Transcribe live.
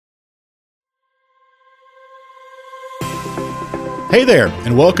Hey there,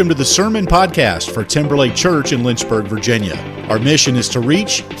 and welcome to the Sermon Podcast for Timberlake Church in Lynchburg, Virginia. Our mission is to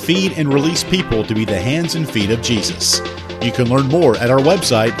reach, feed, and release people to be the hands and feet of Jesus. You can learn more at our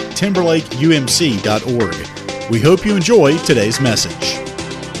website, timberlakeumc.org. We hope you enjoy today's message.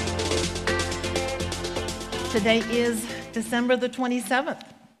 Today is December the 27th.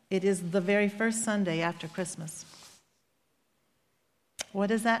 It is the very first Sunday after Christmas. What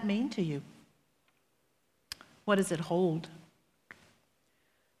does that mean to you? What does it hold?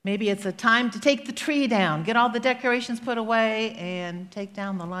 Maybe it's a time to take the tree down, get all the decorations put away, and take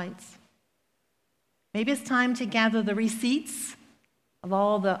down the lights. Maybe it's time to gather the receipts of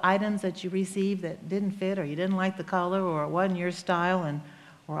all the items that you received that didn't fit, or you didn't like the color, or it wasn't your style, and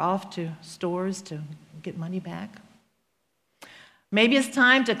we're off to stores to get money back. Maybe it's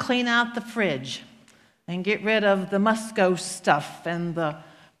time to clean out the fridge and get rid of the Musco stuff and the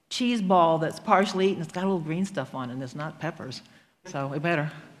cheese ball that's partially eaten. It's got a little green stuff on it, and it's not peppers, so we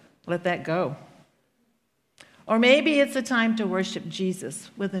better let that go. Or maybe it's a time to worship Jesus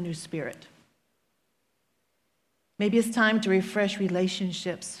with a new spirit. Maybe it's time to refresh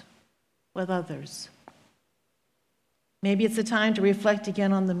relationships with others. Maybe it's a time to reflect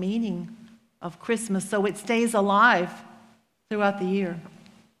again on the meaning of Christmas so it stays alive throughout the year.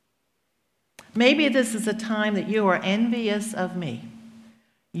 Maybe this is a time that you are envious of me.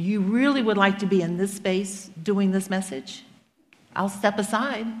 You really would like to be in this space doing this message. I'll step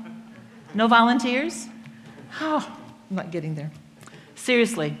aside. No volunteers? Oh, I'm not getting there.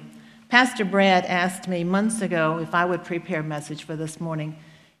 Seriously, Pastor Brad asked me months ago if I would prepare a message for this morning.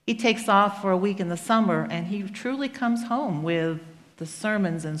 He takes off for a week in the summer, and he truly comes home with the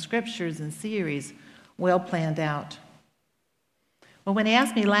sermons and scriptures and series well planned out. Well, when he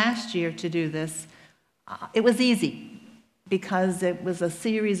asked me last year to do this, it was easy because it was a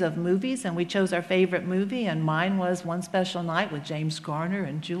series of movies, and we chose our favorite movie, and mine was One Special Night with James Garner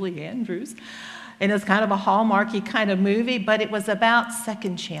and Julie Andrews. And it's kind of a Hallmarky kind of movie, but it was about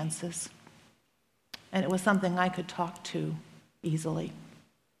second chances. And it was something I could talk to easily.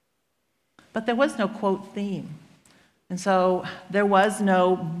 But there was no quote theme. And so there was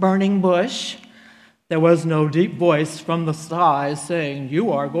no burning bush. There was no deep voice from the skies saying,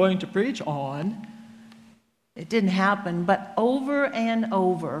 "You are going to preach on." It didn't happen, but over and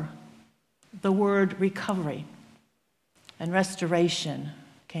over, the word recovery and restoration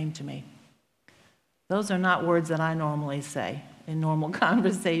came to me. Those are not words that I normally say in normal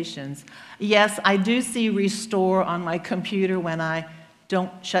conversations. Yes, I do see restore on my computer when I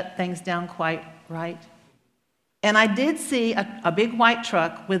don't shut things down quite right. And I did see a big white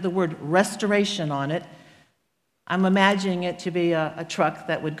truck with the word restoration on it. I'm imagining it to be a truck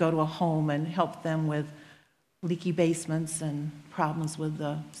that would go to a home and help them with leaky basements and problems with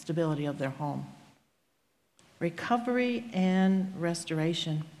the stability of their home. Recovery and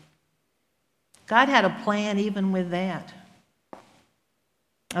restoration. God had a plan even with that,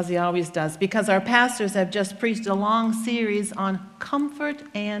 as he always does, because our pastors have just preached a long series on comfort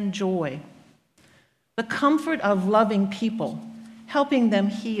and joy. The comfort of loving people, helping them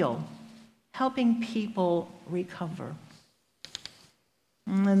heal, helping people recover.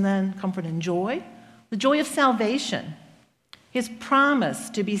 And then comfort and joy. The joy of salvation, his promise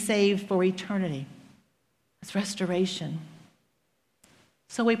to be saved for eternity. It's restoration.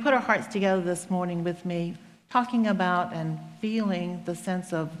 So we put our hearts together this morning with me, talking about and feeling the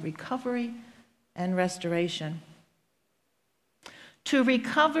sense of recovery and restoration. To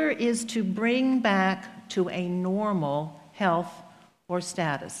recover is to bring back to a normal health or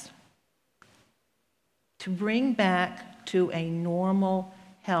status. To bring back to a normal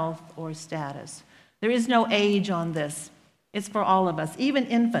health or status. There is no age on this. It's for all of us, even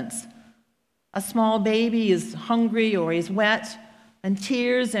infants. A small baby is hungry or is wet and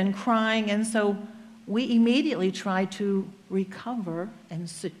tears and crying, and so we immediately try to recover and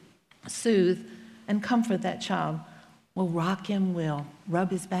soothe and comfort that child. We'll rock him, we'll rub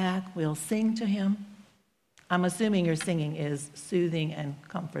his back, we'll sing to him. I'm assuming your singing is soothing and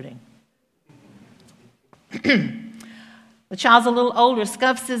comforting. The child's a little older,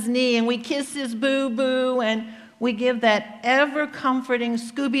 scuffs his knee, and we kiss his boo-boo, and we give that ever-comforting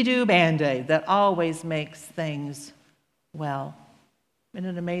Scooby-Doo Band-Aid that always makes things well. Isn't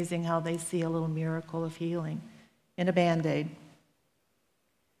it amazing how they see a little miracle of healing in a Band-Aid?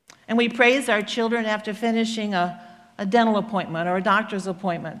 And we praise our children after finishing a dental appointment or a doctor's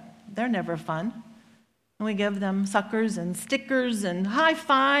appointment. They're never fun. And we give them suckers and stickers and high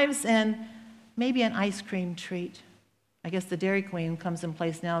fives and maybe an ice cream treat. I guess the Dairy Queen comes in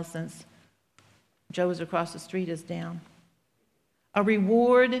place now since Joe's across the street is down. A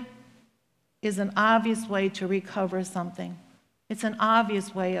reward is an obvious way to recover something. It's an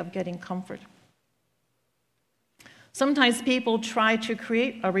obvious way of getting comfort. Sometimes people try to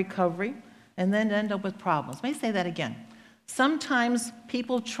create a recovery and then end up with problems. Let me say that again. Sometimes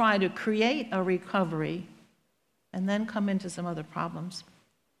people try to create a recovery and then come into some other problems.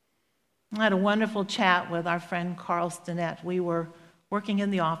 I had a wonderful chat with our friend Carl Stinnett. We were working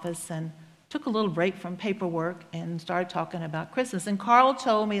in the office and took a little break from paperwork and started talking about Christmas. And Carl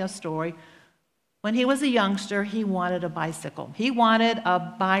told me a story. When he was a youngster, he wanted a bicycle. He wanted a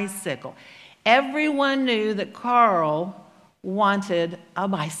bicycle. Everyone knew that Carl wanted a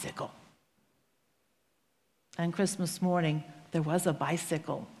bicycle. And Christmas morning, there was a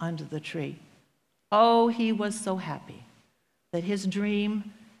bicycle under the tree. Oh, he was so happy that his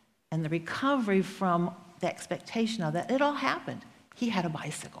dream and the recovery from the expectation of that, it all happened. He had a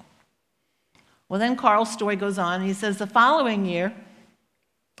bicycle. Well, then Carl's story goes on, and he says the following year,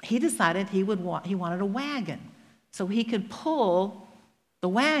 he decided he wanted a wagon so he could pull the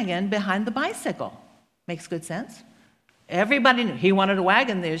wagon behind the bicycle. Makes good sense. Everybody knew he wanted a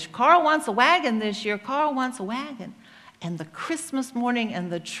wagon this year. Carl wants a wagon this year. Carl wants a wagon. And the Christmas morning,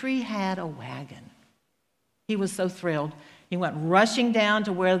 and the tree had a wagon. He was so thrilled. He went rushing down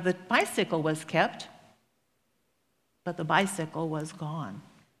to where the bicycle was kept, but the bicycle was gone.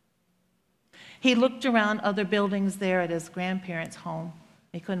 He looked around other buildings there at his grandparents' home.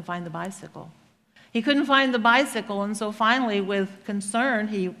 He couldn't find the bicycle. He couldn't find the bicycle, and so finally, with concern,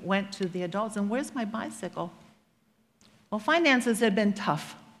 he went to the adults, and where's my bicycle? Well, finances had been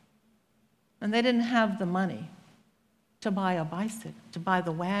tough, and they didn't have the money to buy a bicycle, to buy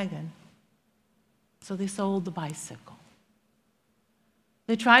the wagon, so they sold the bicycle.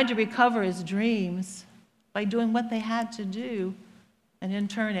 They tried to recover his dreams by doing what they had to do, and in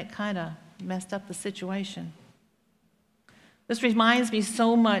turn, it kind of messed up the situation. This reminds me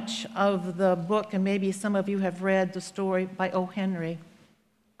so much of the book, and maybe some of you have read the story by O. Henry,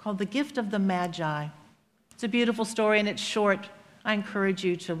 called The Gift of the Magi. It's a beautiful story, and it's short. I encourage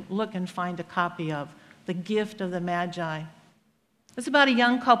you to look and find a copy of The Gift of the Magi. It's about a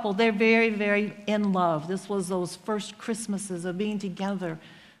young couple. They're very, very in love. This was those first Christmases of being together,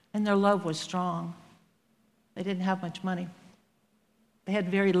 and their love was strong. They didn't have much money. They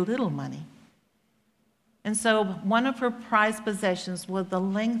had very little money. And so one of her prized possessions was the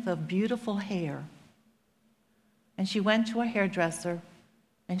length of beautiful hair. And she went to a hairdresser,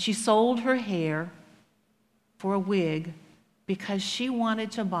 and she sold her hair for a wig because she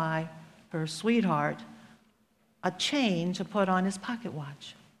wanted to buy her sweetheart a chain to put on his pocket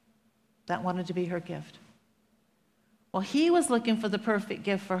watch. That wanted to be her gift. Well, he was looking for the perfect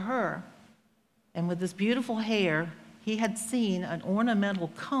gift for her. And with this beautiful hair, he had seen an ornamental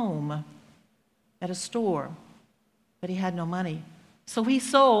comb at a store, but he had no money. So he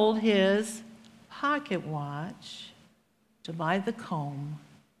sold his pocket watch to buy the comb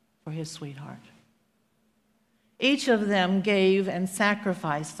for his sweetheart. Each of them gave and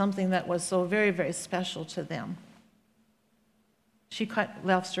sacrificed something that was so very, very special to them. She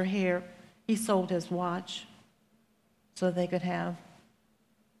lost her hair. He sold his watch so they could have.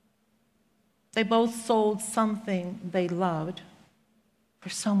 They both sold something they loved for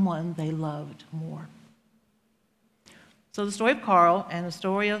someone they loved more. So the story of Carl and the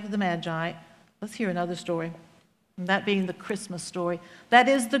story of the Magi, let's hear another story, and that being the Christmas story. That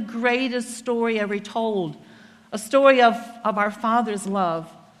is the greatest story ever told, a story of our Father's love,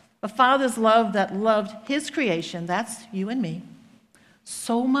 a Father's love that loved His creation, that's you and me,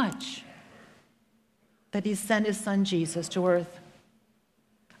 so much that He sent His Son Jesus to earth.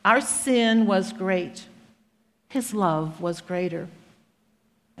 Our sin was great. His love was greater.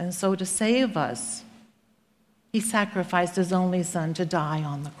 And so to save us, He sacrificed His only Son to die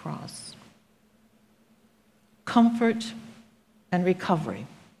on the cross. Comfort and recovery.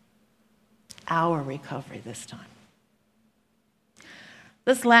 Our recovery this time.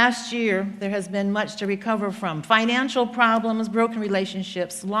 This last year, there has been much to recover from. Financial problems, broken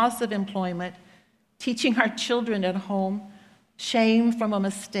relationships, loss of employment, teaching our children at home, shame from a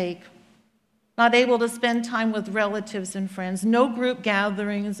mistake, not able to spend time with relatives and friends, no group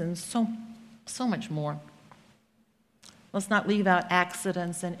gatherings, and so much more. Let's not leave out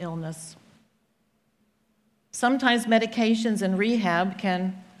accidents and illness. Sometimes medications and rehab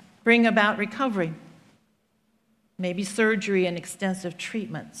can bring about recovery. Maybe surgery and extensive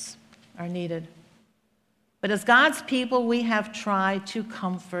treatments are needed. But as God's people, we have tried to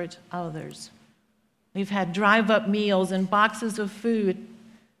comfort others. We've had drive-up meals and boxes of food,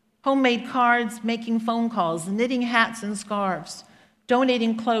 homemade cards, making phone calls, knitting hats and scarves,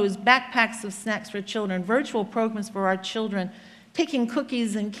 donating clothes, backpacks of snacks for children, virtual programs for our children, taking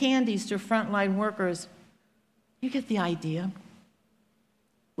cookies and candies to frontline workers. You get the idea.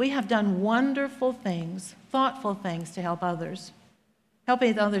 We have done wonderful things, thoughtful things to help others,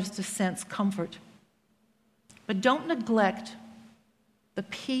 helping others to sense comfort. But don't neglect the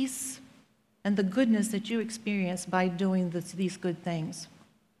peace and the goodness that you experience by doing these good things.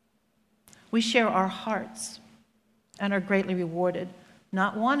 We share our hearts and are greatly rewarded,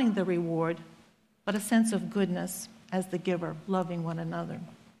 not wanting the reward, but a sense of goodness as the giver, loving one another.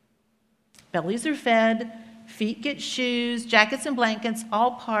 Bellies are fed, feet get shoes, jackets and blankets,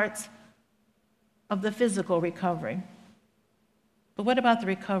 all parts of the physical recovery. But what about the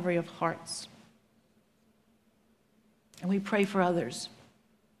recovery of hearts? And we pray for others.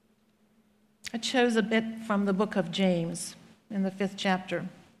 I chose a bit from the book of James in the 5th chapter.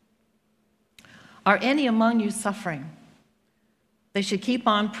 Are any among you suffering? They should keep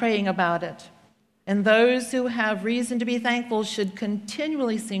on praying about it. And those who have reason to be thankful should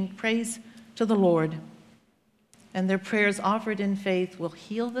continually sing praise to the Lord. And their prayers offered in faith will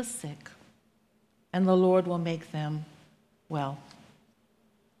heal the sick, and the Lord will make them well.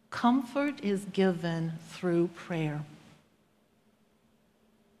 Comfort is given through prayer.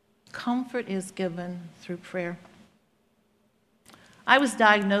 Comfort is given through prayer. I was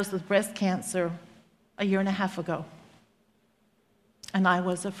diagnosed with breast cancer a year and a half ago, and I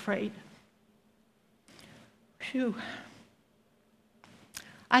was afraid. Phew.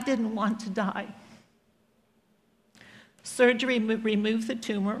 I didn't want to die. Surgery removed the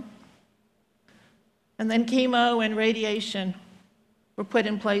tumor, and then chemo and radiation were put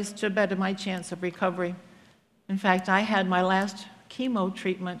in place to better my chance of recovery. In fact, I had my last chemo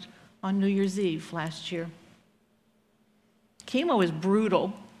treatment on New Year's Eve last year. Chemo is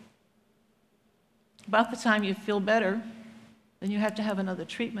brutal. About the time you feel better, then you have to have another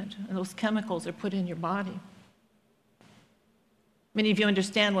treatment, and those chemicals are put in your body. Many of you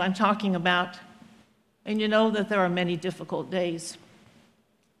understand what I'm talking about, and you know that there are many difficult days.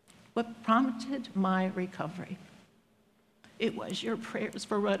 What prompted my recovery? It was your prayers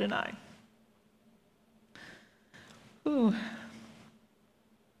for Rudd and I. Ooh.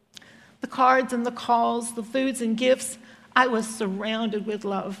 The cards and the calls, the foods and gifts, I was surrounded with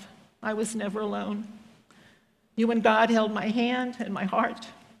love. I was never alone. You and God held my hand and my heart.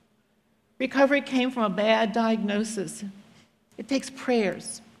 Recovery came from a bad diagnosis. It takes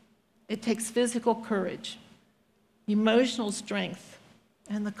prayers. It takes physical courage, emotional strength,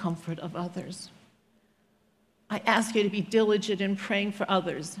 and the comfort of others. I ask you to be diligent in praying for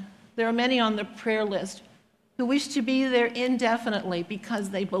others. There are many on the prayer list who wish to be there indefinitely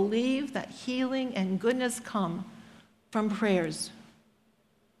because they believe that healing and goodness come from prayers.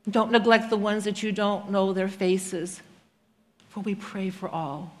 Don't neglect the ones that you don't know their faces, for we pray for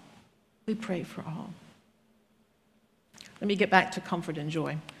all. We pray for all. Let me get back to comfort and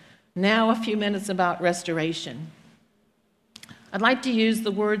joy. Now a few minutes about restoration. I'd like to use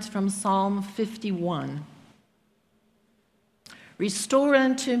the words from Psalm 51. Restore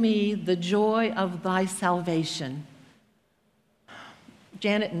unto me the joy of thy salvation.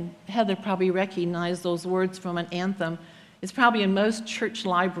 Janet and Heather probably recognize those words from an anthem. It's probably in most church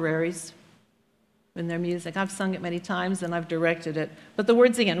libraries in their music. I've sung it many times and I've directed it. But the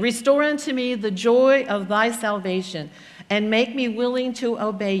words again, restore unto me the joy of thy salvation and make me willing to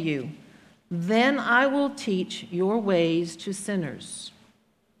obey you. Then I will teach your ways to sinners,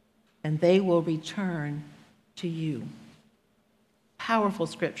 and they will return to you. Powerful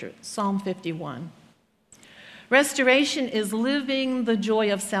scripture, Psalm 51. Restoration is living the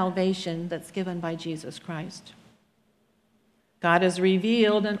joy of salvation that's given by Jesus Christ. God has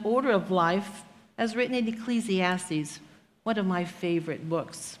revealed an order of life as written in Ecclesiastes, one of my favorite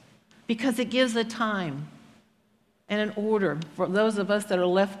books, because it gives a time and an order for those of us that are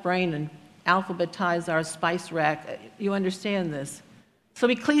left-brained and alphabetize our spice rack. You understand this. So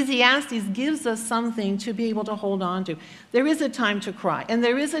Ecclesiastes gives us something to be able to hold on to. There is a time to cry, and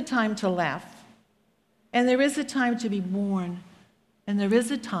there is a time to laugh, and there is a time to be born, and there is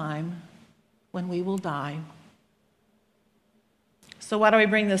a time when we will die. So why do I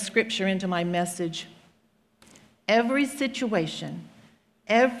bring this scripture into my message? Every situation,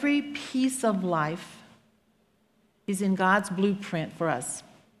 every piece of life is in God's blueprint for us.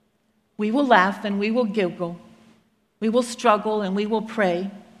 We will laugh and we will giggle. We will struggle and we will pray.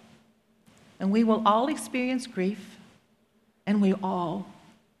 And we will all experience grief. And we all,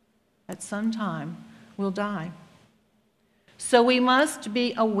 at some time, will die. So we must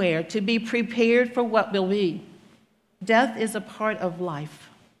be aware, to be prepared for what will be. Death is a part of life.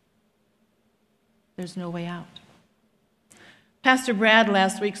 There's no way out. Pastor Brad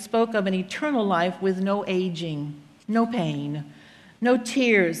last week spoke of an eternal life with no aging, no pain, no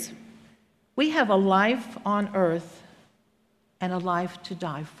tears. We have a life on earth, and a life to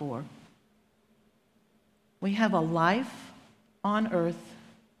die for. We have a life on earth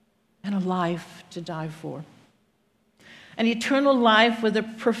and a life to die for. An eternal life with the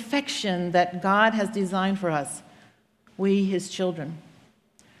perfection that God has designed for us, we, his children.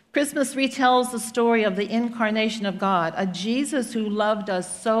 Christmas retells the story of the incarnation of God, a Jesus who loved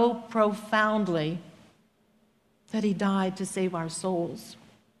us so profoundly that he died to save our souls.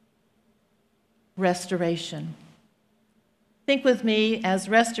 Restoration. Think with me as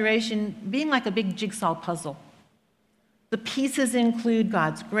restoration being like a big jigsaw puzzle. The pieces include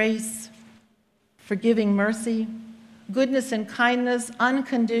God's grace, forgiving mercy, goodness and kindness,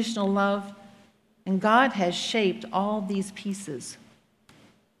 unconditional love, and God has shaped all these pieces.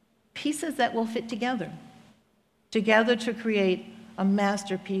 Pieces that will fit together to create a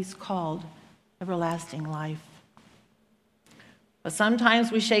masterpiece called everlasting life. But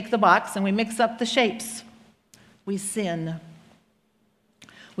sometimes we shake the box and we mix up the shapes. We sin.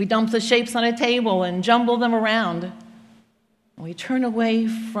 We dump the shapes on a table and jumble them around. And we turn away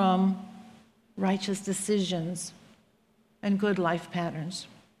from righteous decisions and good life patterns.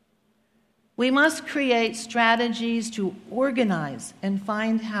 We must create strategies to organize and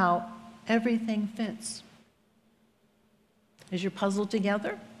find how everything fits. Is your puzzle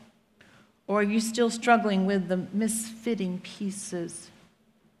together? Or are you still struggling with the misfitting pieces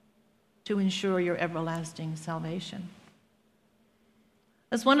to ensure your everlasting salvation?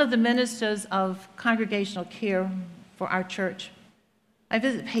 As one of the ministers of Congregational Care for our church, I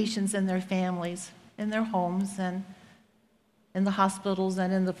visit patients and their families in their homes and in the hospitals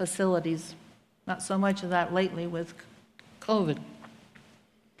and in the facilities. Not so much of that lately with COVID.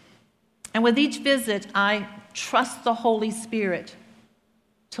 And with each visit, I trust the Holy Spirit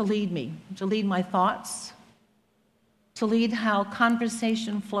to lead me, to lead my thoughts, to lead how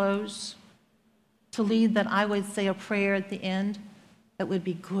conversation flows, to lead that I would say a prayer at the end that would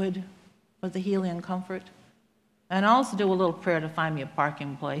be good for the healing and comfort. And I also do a little prayer to find me a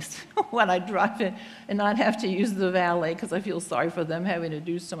parking place when I drive it and not have to use the valet because I feel sorry for them having to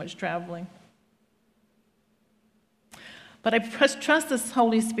do so much traveling. But I trust this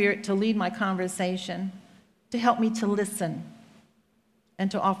Holy Spirit to lead my conversation, to help me to listen,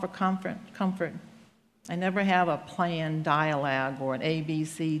 and to offer comfort. I never have a planned dialogue or an A, B,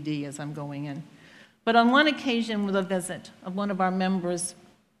 C, D as I'm going in. But on one occasion with a visit of one of our members,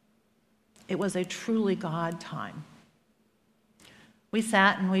 it was a truly God time. We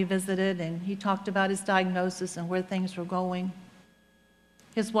sat and we visited, and he talked about his diagnosis and where things were going.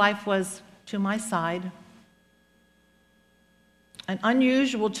 His wife was to my side. And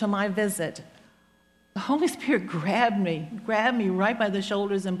unusual to my visit, the Holy Spirit grabbed me right by the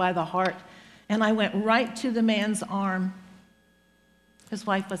shoulders and by the heart, and I went right to the man's arm. His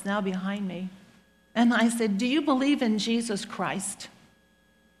wife was now behind me. And I said, "Do you believe in Jesus Christ?"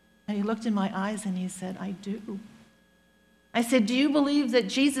 And he looked in my eyes and he said, "I do." I said, "Do you believe that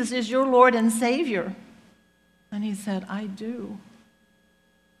Jesus is your Lord and Savior?" And he said, "I do."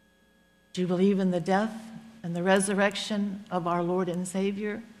 "Do you believe in the death and the resurrection of our Lord and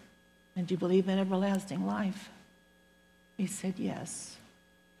Savior? And do you believe in everlasting life?" He said, "Yes."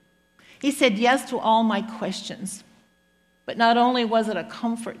 He said yes to all my questions. But not only was it a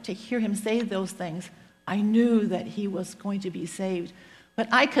comfort to hear him say those things, I knew that he was going to be saved. But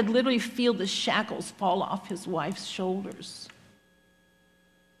I could literally feel the shackles fall off his wife's shoulders.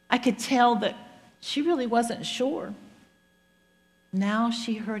 I could tell that she really wasn't sure. Now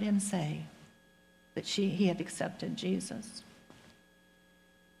she heard him say that he had accepted Jesus.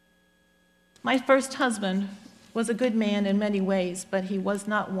 My first husband was a good man in many ways, but he was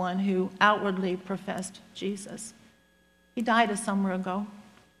not one who outwardly professed Jesus. He died a summer ago,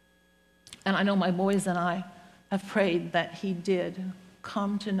 and I know my boys and I have prayed that he did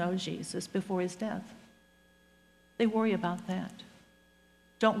come to know Jesus before his death. They worry about that.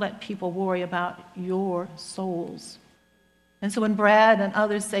 Don't let people worry about your souls. And so when Brad and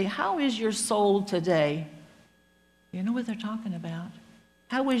others say, "How is your soul today?" You know what they're talking about.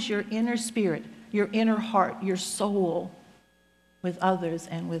 How is your inner spirit, your inner heart, your soul with others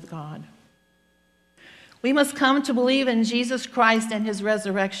and with God? We must come to believe in Jesus Christ and his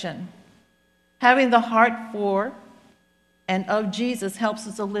resurrection. Having the heart for and of Jesus helps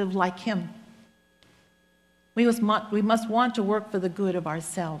us to live like him. We must want to work for the good of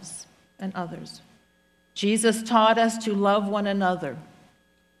ourselves and others. Jesus taught us to love one another.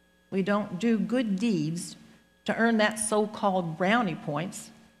 We don't do good deeds to earn that so-called brownie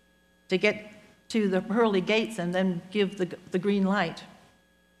points to get to the pearly gates and then give the green light.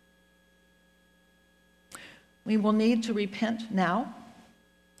 We will need to repent now,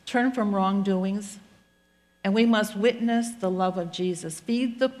 turn from wrongdoings, And we must witness the love of Jesus,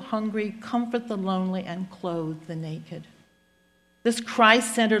 feed the hungry, comfort the lonely, and clothe the naked. This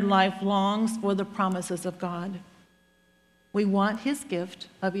Christ-centered life longs for the promises of God. We want his gift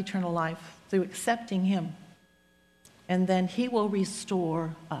of eternal life through accepting him, and then he will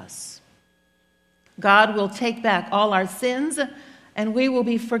restore us. God will take back all our sins, and we will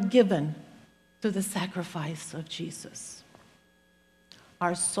be forgiven through the sacrifice of Jesus.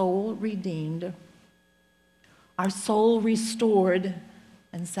 Our soul redeemed, our soul restored,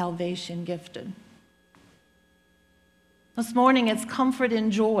 and salvation gifted. This morning, it's comfort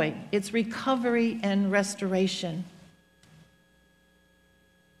and joy. It's recovery and restoration.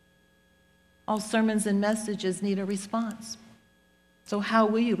 All sermons and messages need a response. So how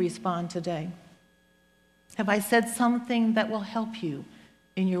will you respond today? Have I said something that will help you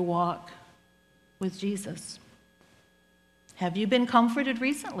in your walk with Jesus? Have you been comforted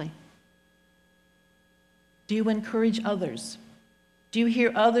recently? Do you encourage others? Do you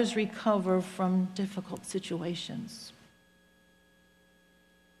hear others recover from difficult situations?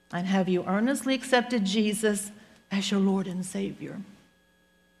 And have you earnestly accepted Jesus as your Lord and Savior?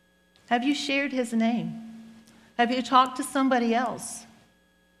 Have you shared his name? Have you talked to somebody else?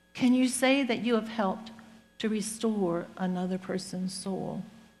 Can you say that you have helped to restore another person's soul?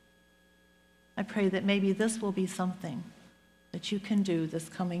 I pray that maybe this will be something that you can do this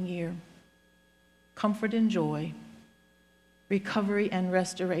coming year. Comfort and joy, recovery and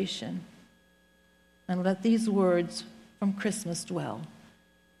restoration. And let these words from Christmas dwell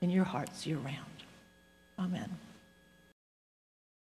in your hearts year-round. Amen.